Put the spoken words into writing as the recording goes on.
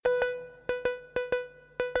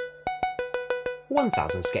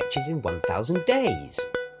1000 sketches in 1000 days.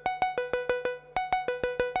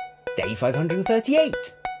 Day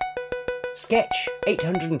 538. Sketch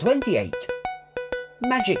 828.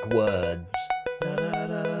 Magic words. Do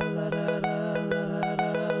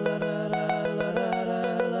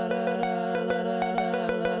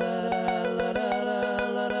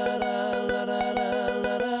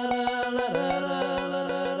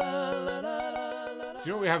you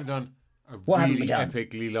know what we haven't done? What haven't really we done?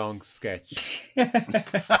 epically long sketch.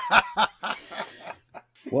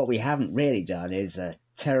 What we haven't really done is a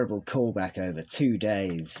terrible callback over 2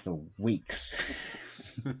 days for weeks.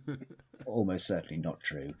 Almost certainly not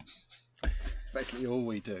true. It's basically all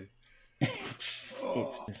we do. It's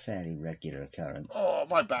a fairly regular occurrence. Oh,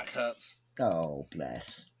 my back hurts. Oh,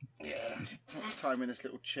 bless. Yeah. Much time in this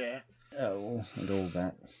little chair. Oh,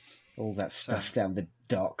 and all that stuff down the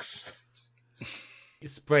docks.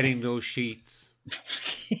 Spreading those sheets.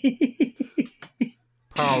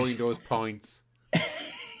 Powering those points.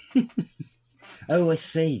 Oh, I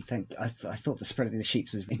see. I thought the spreading the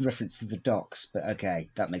sheets was in reference to the docks, but okay,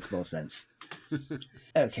 that makes more sense.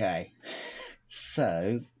 Okay,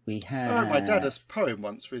 so we had... I wrote my dad a poem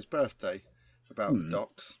once for his birthday about the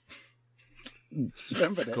docks.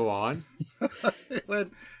 Remembered it? Go on. It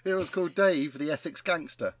was called Dave, the Essex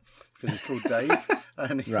Gangster, because he's called Dave,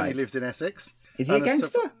 and he Right. lives in Essex. Is he a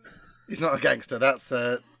gangster? He's not a gangster. That's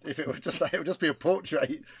if it would just be a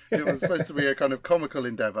portrait. It was supposed to be a kind of comical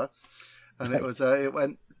endeavour, and it was. It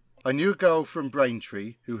went. I knew a girl from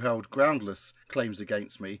Braintree who held groundless claims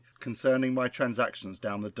against me concerning my transactions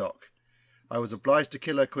down the dock. I was obliged to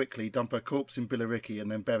kill her quickly, dump her corpse in Billericay, and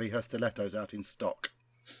then bury her stilettos out in Stock.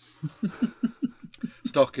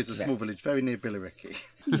 Stock is a small village very near Billericay.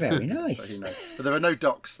 Very nice. So you know. But there are no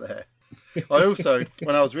docks there. I also,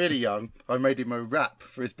 when I was really young, I made him a rap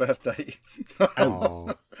for his birthday.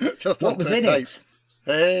 Oh. Just What onto was a in tape. it?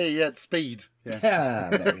 Hey, yeah, it's Speed. Yeah. Ah,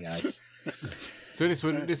 very nice. So this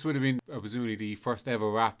would have been presumably the first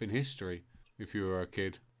ever rap in history if you were a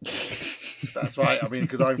kid. That's right. I mean,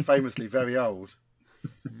 because I'm famously very old.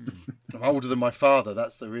 I'm older than my father.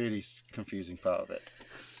 That's the really confusing part of it.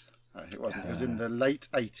 It wasn't. It was in the late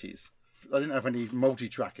 80s. I didn't have any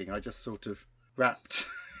multi-tracking. I just sort of rapped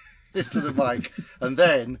into the mic, and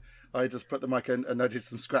then I just put the mic in and I did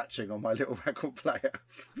some scratching on my little record player.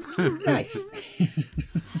 Nice.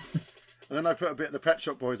 And then I put a bit of the Pet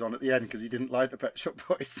Shop Boys on at the end because he didn't like the Pet Shop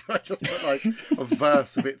Boys. So I just put like a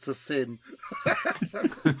verse of It's a Sin.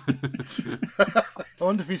 I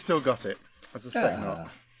wonder if he still got it. I suspect not.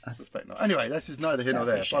 I suspect not. Anyway, this is neither here nor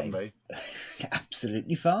there. Pardon me.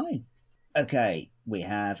 Absolutely fine. Okay, we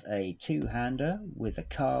have a two-hander with a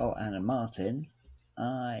Carl and a Martin.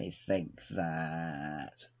 I think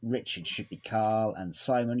that Richard should be Carl and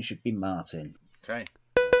Simon should be Martin. Okay.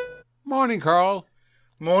 Morning, Carl.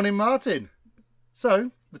 Morning, Martin.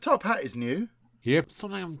 So, the top hat is new. Yep,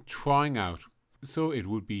 something I'm trying out. So it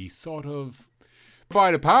would be sort of...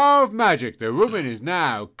 By the power of magic, the ribbon is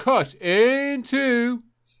now cut in two.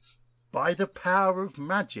 By the power of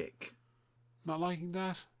magic. Not liking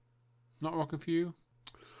that? Not working for you?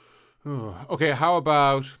 Oh, okay, how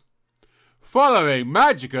about... Following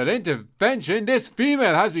magical intervention, this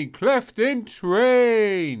female has been cleft in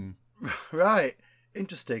twain. Right.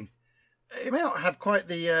 Interesting. It may not have quite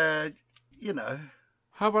the,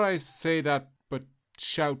 How about I say that, but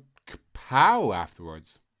shout kapow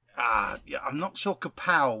afterwards? yeah, I'm not sure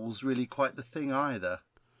kapow's really quite the thing either.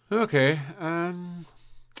 Okay,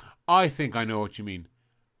 I think I know what you mean.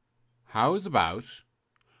 How's about...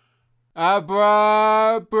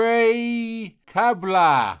 Abracabla.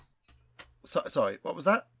 Sorry, what was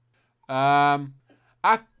that?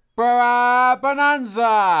 Akbara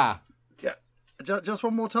Bonanza. Yeah, just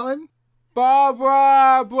one more time?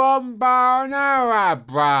 Barbara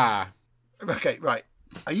Brombarnarabra. Okay, right.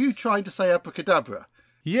 Are you trying to say abracadabra?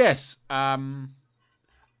 Yes, Abdul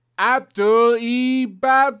E.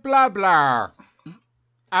 Bablablar.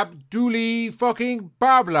 Abduli fucking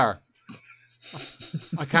Barbler.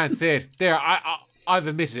 I can't say it. There, I've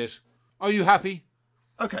admitted it. Are you happy?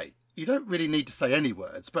 Okay, you don't really need to say any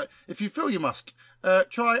words, but if you feel you must,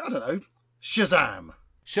 try, I don't know, Shazam.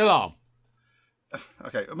 Shalom.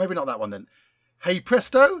 Okay, maybe not that one then. Hey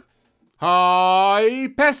presto, Hi,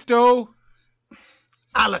 pesto.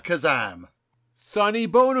 alakazam. Sonny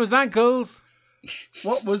Bono's ankles.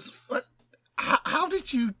 What? How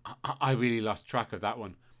did you... I really lost track of that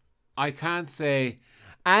one. I can't say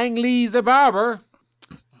Angley's a barber.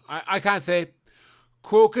 I can't say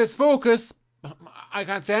Crocus Focus. I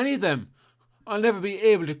can't say any of them. I'll never be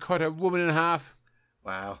able to cut a woman in half.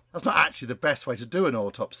 Wow, that's not actually the best way to do an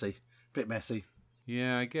autopsy. Bit messy.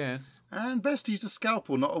 Yeah, I guess. And best to use a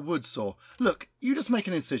scalpel, not a wood saw. Look, you just make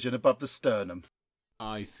an incision above the sternum.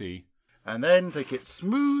 I see. And then take it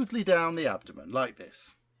smoothly down the abdomen, like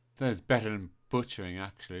this. That's better than butchering,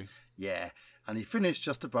 actually. Yeah, and you finish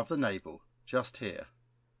just above the navel, just here.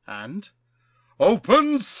 And...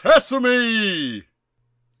 Open sesame!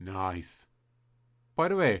 Nice. By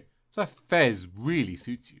the way, that fez really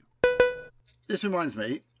suits you. This reminds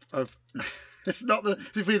me of... This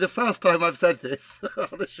will be the first time I've said this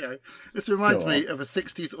on the show. This reminds me of a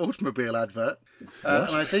 60s automobile advert.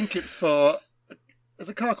 And I think it's for... There's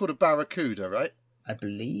a car called a Barracuda, right? I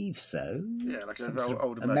believe so. Yeah, like Some an sort of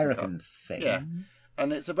old American car. thing. Yeah.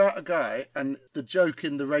 And it's about a guy, and the joke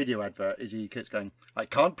in the radio advert is he keeps going, I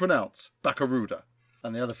can't pronounce Barracuda.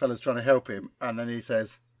 And the other fella's trying to help him, and then he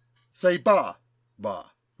says, say ba, ba,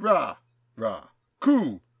 ra, ra,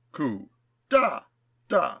 coo, coo, da,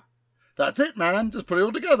 da. That's it, man. Just put it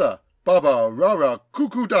all together. Ba-ba, ra, ra, coo,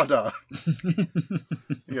 coo, da, da.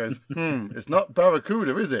 He goes, it's not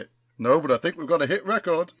Barracuda, is it? No, but I think we've got a hit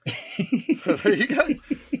record. So there you go.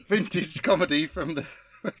 Vintage comedy from the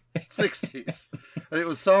 60s. And it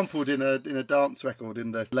was sampled in a dance record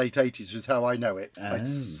in the late 80s, which is how I know it. I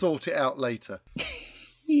sort it out later.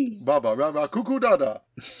 Baba, rara, cuckoo dada.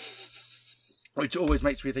 Which always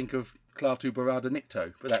makes me think of Klaatu Barada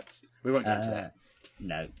Nikto, but we won't get into that.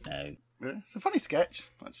 No. Yeah, it's a funny sketch,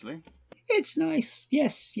 actually. It's nice.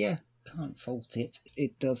 Yes, yeah. Can't fault it.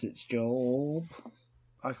 It does its job.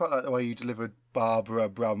 I quite like the way you delivered Barbara,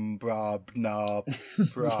 Brum, Brab, Nab,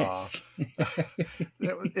 Bra. Yes.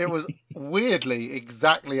 It was weirdly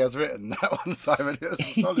exactly as written, that one, Simon. It was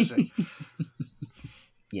astonishing.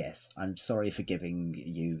 Yes, I'm sorry for giving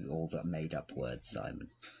you all the made-up words,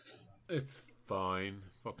 Simon. It's fine.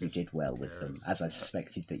 You did well with them, as I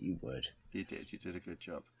suspected that you would. You did a good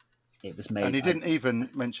job. It was made. And you didn't even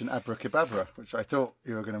mention abracadabra, which I thought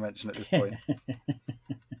you were going to mention at this point.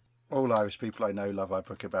 All Irish people I know love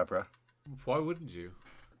abracadabra. Why wouldn't you?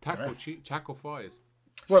 Taco fries.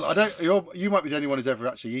 Well, I don't. You might be the only one who's ever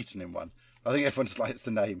actually eaten in one. I think everyone just likes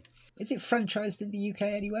the name. Is it franchised in the UK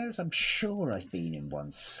anywhere? As I'm sure I've been in one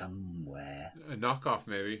somewhere. A knockoff,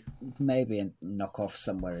 maybe. Maybe a knockoff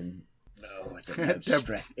somewhere in. No, I don't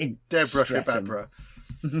know. Deborah Streatham. Kebabra.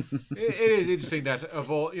 It is interesting that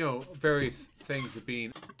of all, various things have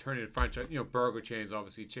been turned into franchise. Burger chains,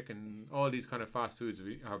 obviously, chicken, all these kind of fast foods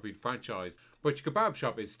have been franchised. But your kebab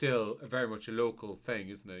shop is still very much a local thing,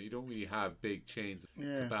 isn't it? You don't really have big chains of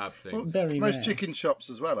kebab things. Well, most rare. chicken shops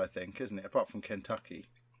as well, I think, isn't it? Apart from Kentucky.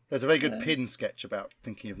 There's a very good pin sketch about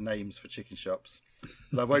thinking of names for chicken shops.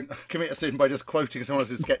 And I won't commit a sin by just quoting someone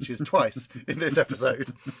else's sketches twice in this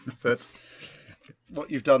episode. But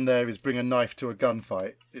what you've done there is bring a knife to a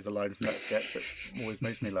gunfight, is a line from that sketch that always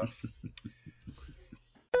makes me laugh.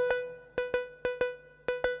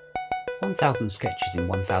 1000 Sketches in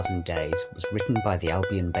 1000 Days was written by the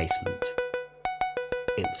Albion Basement.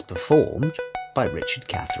 It was performed by Richard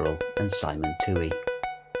Catherall and Simon Toohey.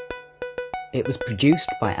 It was produced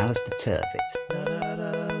by Alistair Turvitt.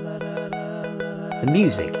 The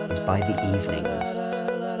music is by The Evenings.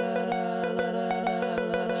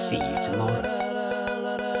 See you tomorrow.